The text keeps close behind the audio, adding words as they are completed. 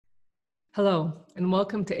Hello, and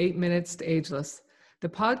welcome to 8 Minutes to Ageless, the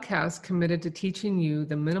podcast committed to teaching you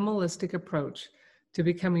the minimalistic approach to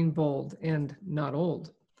becoming bold and not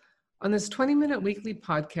old. On this 20-minute weekly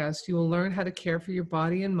podcast, you will learn how to care for your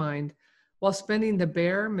body and mind while spending the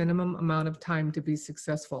bare minimum amount of time to be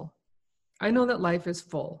successful. I know that life is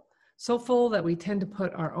full, so full that we tend to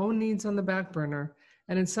put our own needs on the back burner,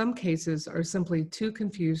 and in some cases are simply too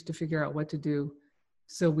confused to figure out what to do,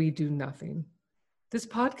 so we do nothing. This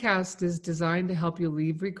podcast is designed to help you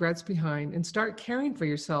leave regrets behind and start caring for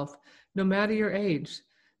yourself, no matter your age,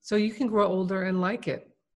 so you can grow older and like it.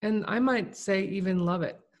 And I might say, even love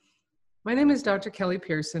it. My name is Dr. Kelly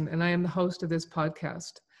Pearson, and I am the host of this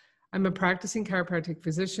podcast. I'm a practicing chiropractic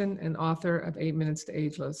physician and author of 8 Minutes to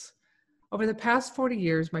Ageless. Over the past 40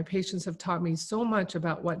 years, my patients have taught me so much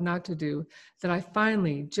about what not to do that I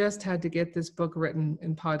finally just had to get this book written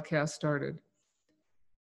and podcast started.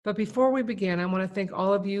 But before we begin, I want to thank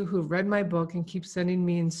all of you who've read my book and keep sending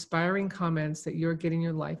me inspiring comments that you're getting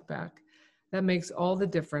your life back. That makes all the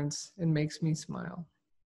difference and makes me smile.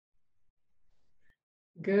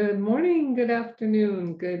 Good morning, good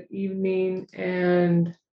afternoon, good evening,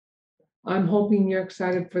 and I'm hoping you're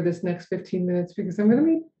excited for this next 15 minutes because I'm going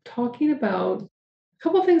to be talking about a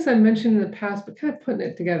couple of things I mentioned in the past, but kind of putting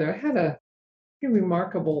it together. I had a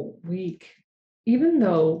remarkable week, even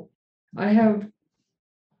though I have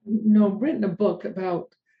written a book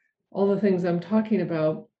about all the things I'm talking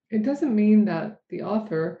about. It doesn't mean that the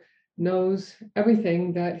author knows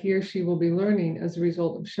everything that he or she will be learning as a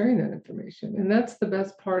result of sharing that information. And that's the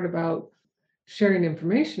best part about sharing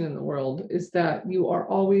information in the world, is that you are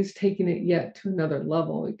always taking it yet to another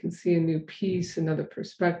level. You can see a new piece, another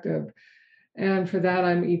perspective. And for that,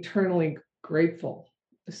 I'm eternally grateful.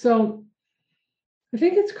 So I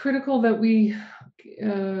think it's critical that we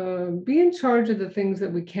be in charge of the things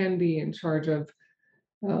that we can be in charge of,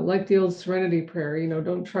 like the old serenity prayer,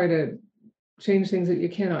 don't try to change things that you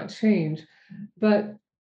cannot change. But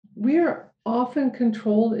we are often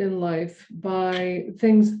controlled in life by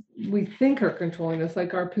things we think are controlling us,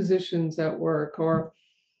 like our positions at work or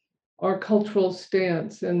our cultural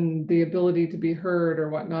stance and the ability to be heard or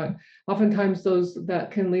whatnot. Oftentimes those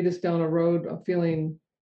that can lead us down a road of feeling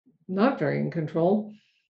not very in control.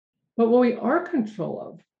 But what we are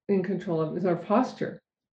in control of is our posture.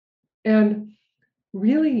 And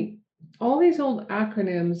really, all these old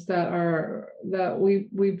acronyms that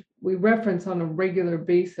we reference on a regular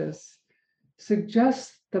basis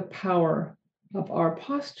suggest the power of our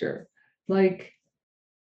posture. Like,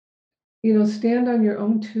 stand on your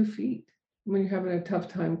own 2 feet when you're having a tough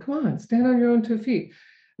time. Come on, stand on your own 2 feet.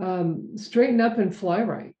 Straighten up and fly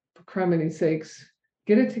right, for criminy sakes.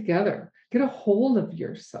 Get it together. Get a hold of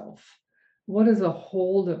yourself. What does a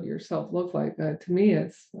hold of yourself look like? To me,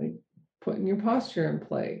 it's like putting your posture in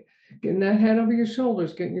play, getting that head over your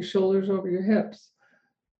shoulders, getting your shoulders over your hips.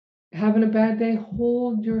 Having a bad day,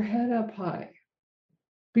 hold your head up high.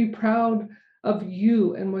 Be proud of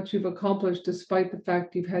you and what you've accomplished despite the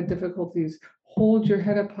fact you've had difficulties. Hold your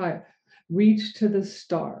head up high. Reach to the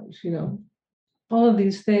stars, all of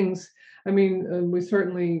these things. I mean, we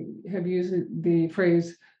certainly have used the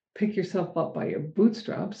phrase, pick yourself up by your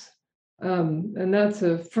bootstraps. And that's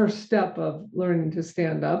a first step of learning to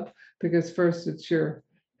stand up, because first it's your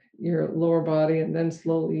lower body, and then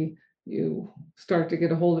slowly you start to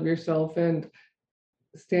get a hold of yourself and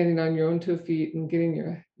standing on your own 2 feet and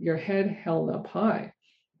getting your head held up high.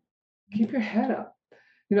 Keep your head up.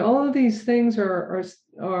 All of these things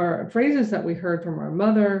are phrases that we heard from our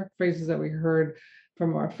mother, phrases that we heard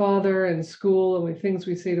from our father in school, and things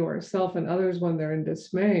we say to ourselves and others when they're in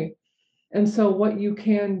dismay. And so what you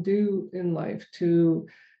can do in life to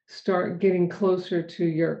start getting closer to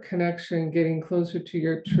your connection, getting closer to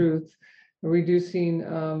your truth, reducing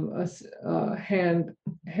a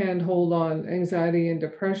handhold on anxiety and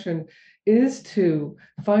depression, is to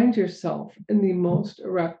find yourself in the most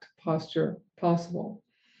erect posture possible.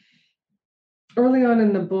 Early on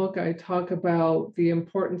in the book, I talk about the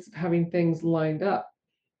importance of having things lined up,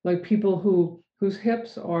 like people whose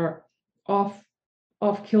hips are off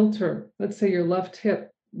kilter. Let's say your left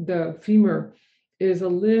hip, the femur, is a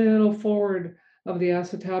little forward of the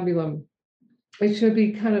acetabulum. It should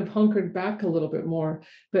be kind of hunkered back a little bit more,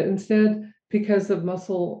 but instead, because of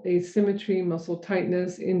muscle asymmetry, muscle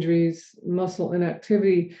tightness, injuries, muscle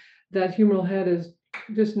inactivity, that humeral head is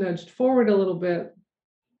just nudged forward a little bit.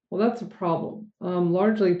 Well, that's a problem,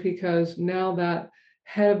 largely because now that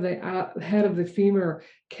head of the femur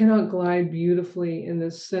cannot glide beautifully in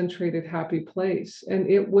this centrated, happy place, and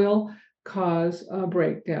it will cause a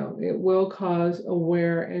breakdown. It will cause a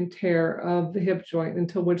wear and tear of the hip joint,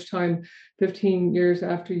 until which time 15 years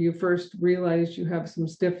after you first realized you have some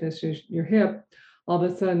stiffness in your hip, all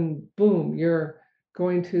of a sudden, boom, you're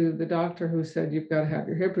going to the doctor who said you've got to have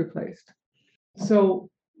your hip replaced. So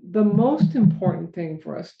the most important thing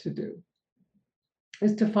for us to do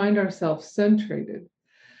is to find ourselves centrated,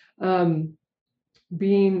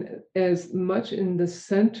 being as much in the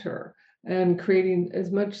center and creating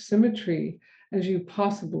as much symmetry as you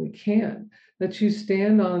possibly can, that you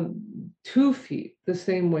stand on 2 feet, the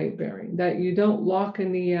same weight bearing, that you don't lock a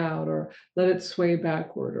knee out or let it sway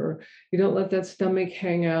backward, or you don't let that stomach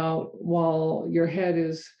hang out while your head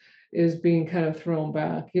is being kind of thrown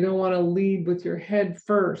back. You don't want to lead with your head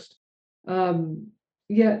first.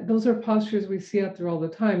 Yet those are postures we see out there all the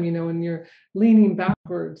time, when you're leaning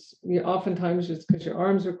backwards, oftentimes just because your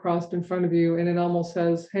arms are crossed in front of you, and it almost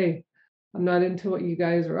says, hey, I'm not into what you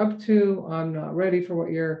guys are up to. I'm not ready for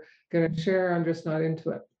what you're going to share. I'm just not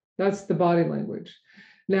into it. That's the body language.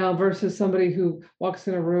 Now, versus somebody who walks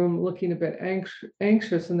in a room looking a bit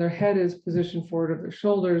anxious and their head is positioned forward of their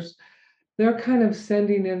shoulders, they're kind of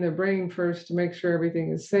sending in their brain first to make sure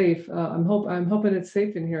everything is safe. I'm hoping it's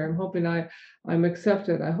safe in here. I'm hoping I'm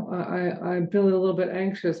accepted. I'm feeling a little bit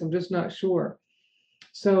anxious. I'm just not sure.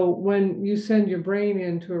 So when you send your brain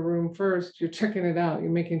into a room first, you're checking it out.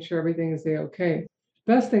 You're making sure everything is okay.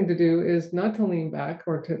 Best thing to do is not to lean back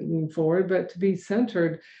or to lean forward, but to be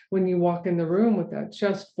centered when you walk in the room with that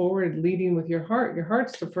chest forward, leading with your heart. Your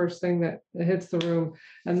heart's the first thing that hits the room.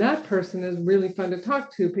 And that person is really fun to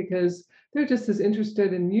talk to because they're just as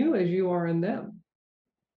interested in you as you are in them.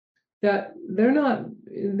 That they're not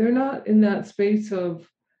in that space of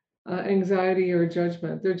anxiety or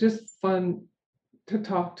judgment. They're just fun to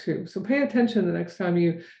talk to. So pay attention the next time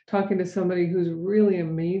you're talking to somebody who's really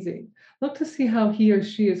amazing. Look to see how he or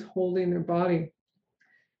she is holding their body.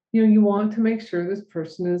 You want to make sure this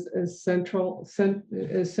person is as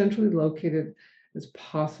centrally located as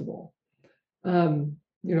possible. I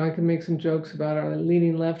can make some jokes about, are they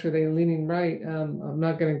leaning left, are they leaning right? I'm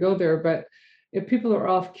not going to go there, but if people are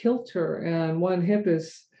off kilter and one hip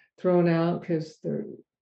is thrown out because their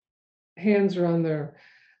hands are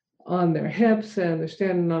on their hips and they're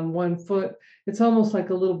standing on one foot, it's almost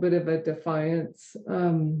like a little bit of a defiance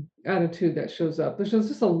attitude that shows up. There's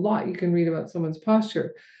just a lot you can read about someone's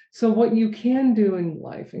posture. So what you can do in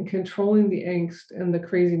life in controlling the angst and the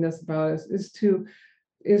craziness about us is to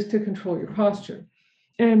control your posture.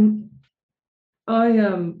 And I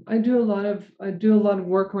do a lot of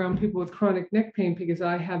work around people with chronic neck pain because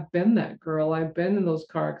I have been that girl. I've been in those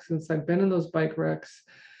car accidents. I've been in those bike wrecks.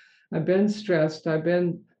 I've been stressed. I've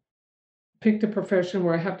picked a profession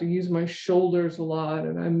where I have to use my shoulders a lot,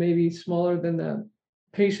 and I'm maybe smaller than the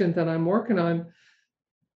patient that I'm working on.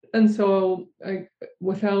 And so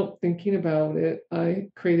without thinking about it, I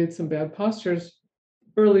created some bad postures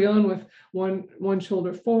early on with one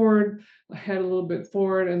shoulder forward, a head a little bit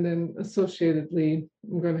forward, and then associatedly,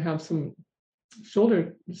 I'm going to have some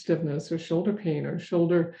shoulder stiffness or shoulder pain or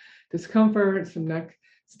shoulder discomfort, some neck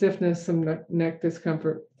stiffness, some neck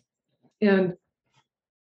discomfort. And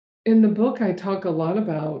in the book, I talk a lot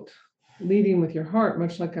about leading with your heart,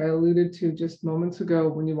 much like I alluded to just moments ago.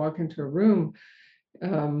 When you walk into a room,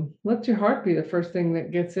 let your heart be the first thing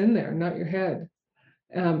that gets in there, not your head.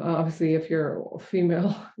 Obviously, if you're a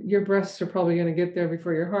female, your breasts are probably going to get there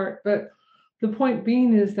before your heart. But the point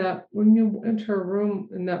being is that when you enter a room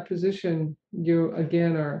in that position, you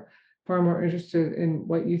again are far more interested in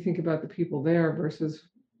what you think about the people there versus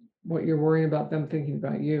what you're worrying about them thinking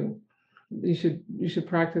about you. You should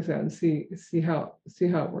practice that and see how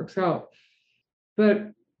it works out.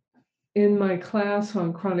 But in my class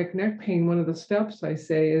on chronic neck pain, one of the steps I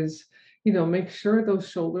say is, make sure those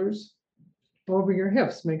shoulders over your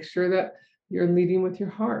hips, make sure that you're leading with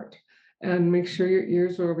your heart, and make sure your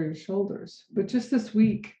ears are over your shoulders. But just this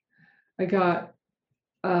week, I got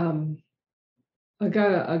a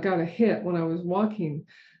hit when I was walking,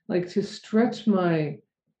 like to stretch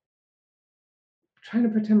trying to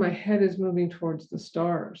pretend my head is moving towards the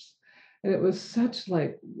stars. And it was such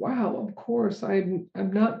like, wow, of course, I've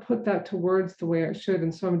not put that to words the way I should.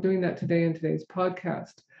 And so I'm doing that today in today's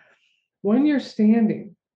podcast. When you're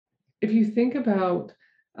standing, if you think about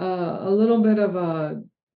a little bit of a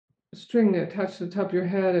string attached to the top of your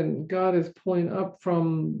head and God is pulling up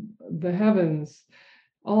from the heavens,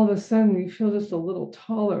 all of a sudden you feel just a little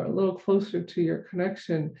taller, a little closer to your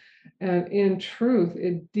connection. And in truth,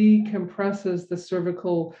 it decompresses the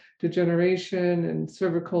cervical degeneration and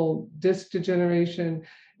cervical disc degeneration.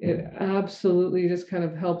 It absolutely just kind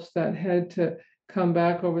of helps that head to come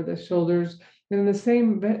back over the shoulders. And in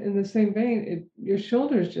the same vein, your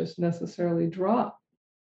shoulders just necessarily drop,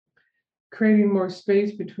 creating more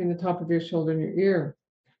space between the top of your shoulder and your ear.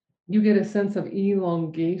 You get a sense of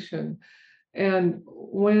elongation. And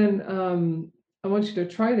when I want you to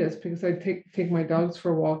try this, because I take my dogs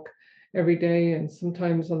for a walk every day, and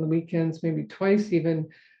sometimes on the weekends, maybe twice even,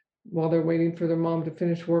 while they're waiting for their mom to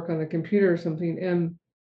finish work on the computer or something. And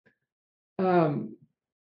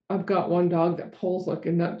I've got one dog that pulls like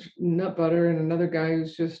a nut butter, and another guy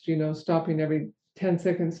who's just, stopping every 10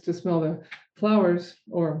 seconds to smell the flowers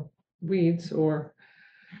or weeds or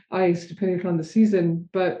ice, depending on the season.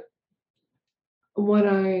 But when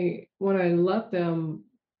I let them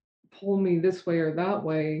pull me this way or that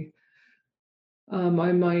way,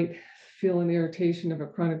 I might feel an irritation of a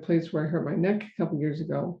chronic place where I hurt my neck a couple years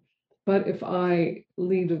ago. But if I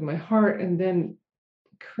lead with my heart and then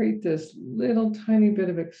create this little tiny bit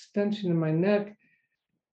of extension in my neck,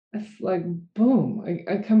 it's like boom,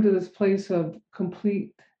 I come to this place of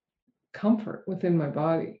complete comfort within my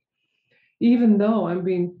body, even though I'm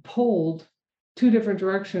being pulled two different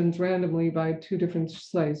directions randomly by two different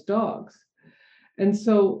sized dogs. And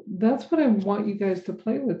so that's what I want you guys to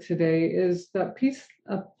play with today, is that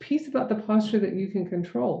a piece about the posture that you can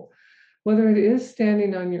control, whether it is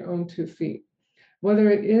standing on your own 2 feet,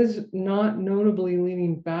 whether it is not notably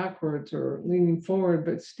leaning backwards or leaning forward,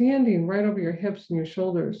 but standing right over your hips and your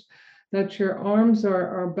shoulders, that your arms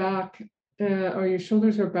are back or your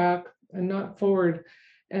shoulders are back and not forward,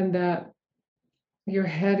 and that your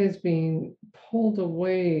head is being pulled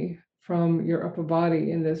away from your upper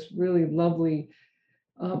body in this really lovely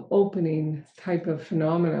opening type of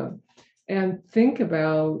phenomena. And think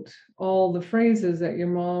about all the phrases that your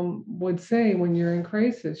mom would say when you're in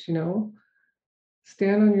crisis,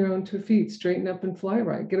 stand on your own 2 feet, straighten up and fly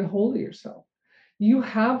right, get a hold of yourself. You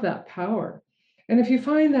have that power. And if you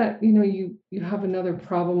find that, you have another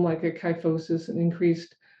problem like a kyphosis, an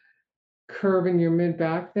increased curve in your mid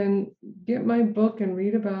back, then get my book and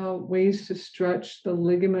read about ways to stretch the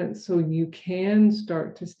ligaments so you can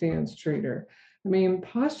start to stand straighter. I mean,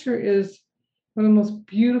 posture is one of the most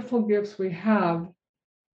beautiful gifts we have,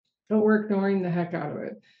 but we're ignoring the heck out of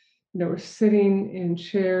it. We're sitting in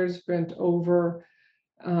chairs bent over,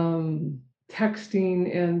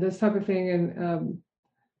 texting and this type of thing. And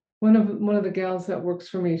one of the gals that works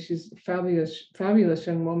for me, she's a fabulous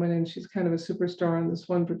young woman, and she's kind of a superstar on this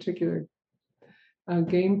one particular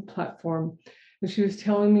game platform. And she was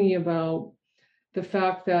telling me about the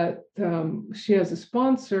fact that she has a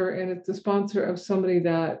sponsor, and it's the sponsor of somebody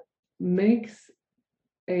that makes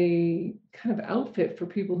a kind of outfit for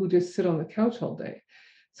people who just sit on the couch all day.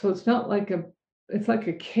 So it's not like it's like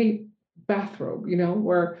a cape bathrobe,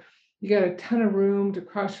 where you got a ton of room to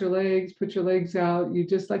cross your legs, put your legs out. You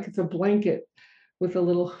just like, it's a blanket with a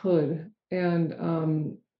little hood,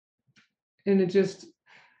 and it just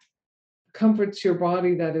comforts your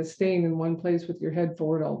body that is staying in one place with your head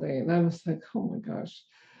forward all day. And I was like, oh my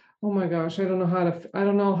gosh, I don't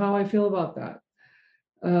know how I feel about that.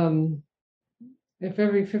 If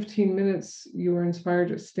every 15 minutes you were inspired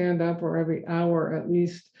to stand up, or every hour at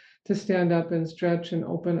least to stand up and stretch and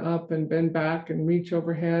open up and bend back and reach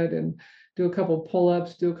overhead and do a couple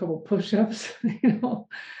pull-ups, do a couple push-ups,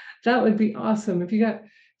 that would be awesome. If you got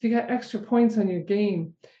extra points on your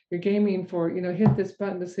game, you're gaming for, hit this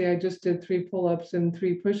button to say, I just did 3 pull-ups and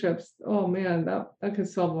 3 push-ups. Oh man, that could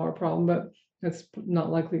solve our problem, but that's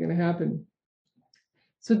not likely going to happen.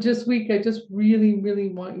 So this week, I just really, really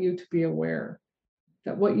want you to be aware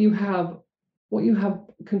that what you have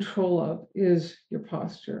control of is your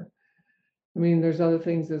posture. I mean, there's other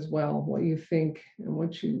things as well, what you think and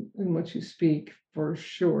what you speak, for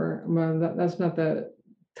sure. That's not the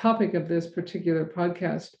topic of this particular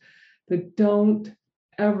podcast, but don't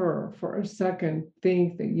ever for a second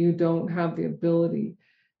think that you don't have the ability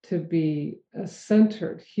to be a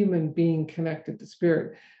centered human being connected to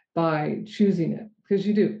spirit by choosing it, because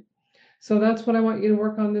you do. So that's what I want you to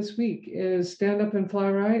work on this week, is stand up and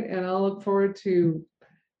fly right. And I'll look forward to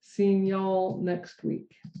seeing y'all next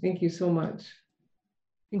week. Thank you so much.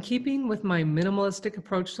 In keeping with my minimalistic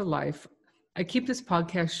approach to life, I keep this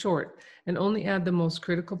podcast short and only add the most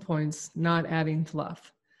critical points, not adding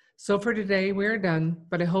fluff. So for today, we are done,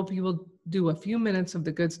 but I hope you will do a few minutes of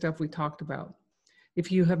the good stuff we talked about.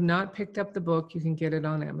 If you have not picked up the book, you can get it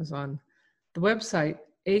on Amazon. The website,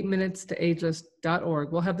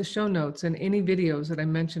 8minutestoageless.org, will have the show notes and any videos that I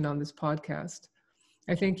mentioned on this podcast.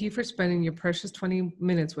 I thank you for spending your precious 20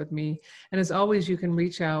 minutes with me. And as always, you can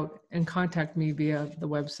reach out and contact me via the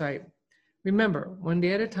website. Remember, one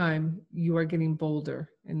day at a time, you are getting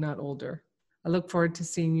bolder and not older. I look forward to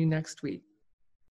seeing you next week.